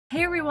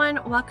Hey everyone,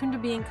 welcome to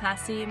Being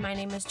Classy. My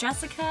name is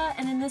Jessica,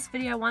 and in this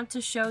video I want to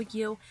show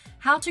you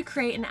how to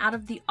create an out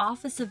of the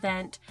office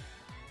event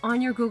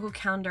on your Google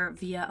Calendar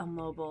via a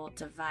mobile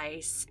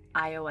device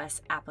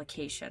iOS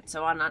application.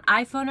 So on an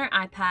iPhone or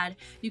iPad,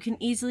 you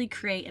can easily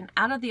create an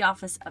out of the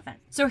office event.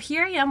 So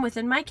here I am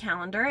within my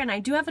calendar, and I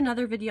do have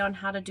another video on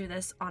how to do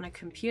this on a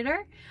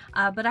computer,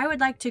 but I would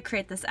like to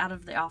create this out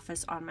of the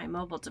office on my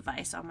mobile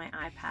device, on my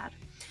iPad.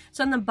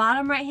 So on the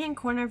bottom right hand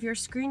corner of your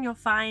screen, you'll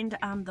find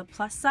the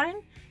plus sign.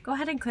 Go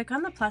ahead and click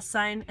on the plus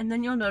sign, and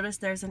then you'll notice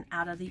there's an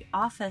out of the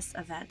office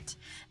event.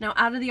 Now,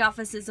 out of the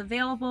office is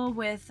available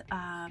with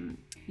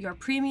your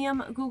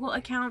premium Google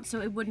account, so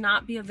it would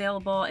not be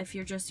available if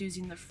you're just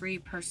using the free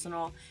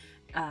personal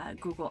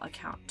Google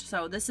account.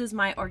 So this is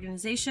my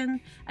organization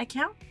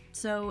account,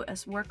 so a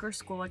work or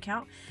school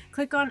account.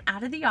 Click on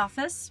out of the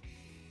office,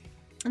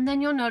 and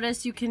then you'll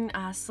notice you can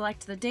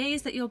select the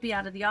days that you'll be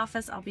out of the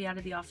office. I'll be out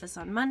of the office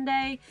on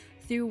Monday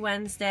through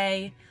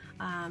Wednesday.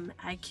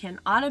 I can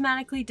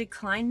automatically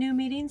decline new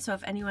meetings, so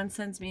if anyone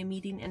sends me a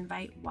meeting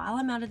invite while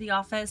I'm out of the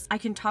office, I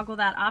can toggle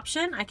that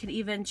option. I can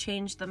even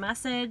change the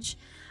message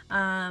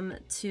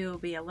to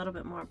be a little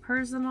bit more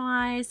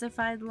personalized if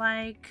I'd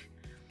like.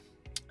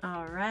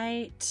 All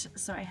right,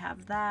 so I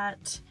have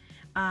that.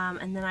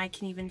 And then I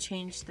can even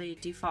change the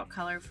default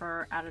color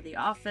for out of the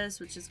office,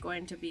 which is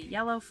going to be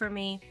yellow for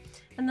me.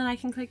 And then I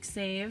can click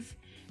save,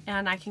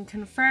 and I can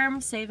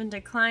confirm, save, and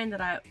decline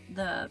that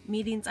the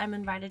meetings I'm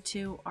invited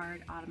to are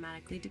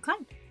automatically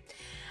declined.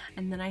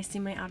 And then I see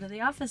my out of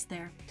the office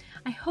there.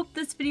 I hope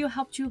this video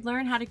helped you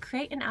learn how to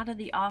create an out of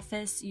the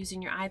office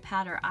using your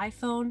iPad or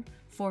iPhone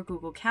for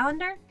Google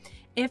Calendar.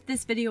 If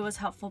this video was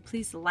helpful,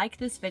 please like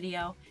this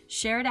video,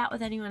 share it out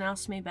with anyone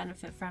else who may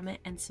benefit from it,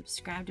 and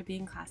subscribe to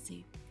Being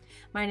Classy.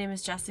 My name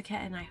is Jessica,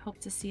 and I hope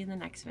to see you in the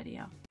next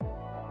video.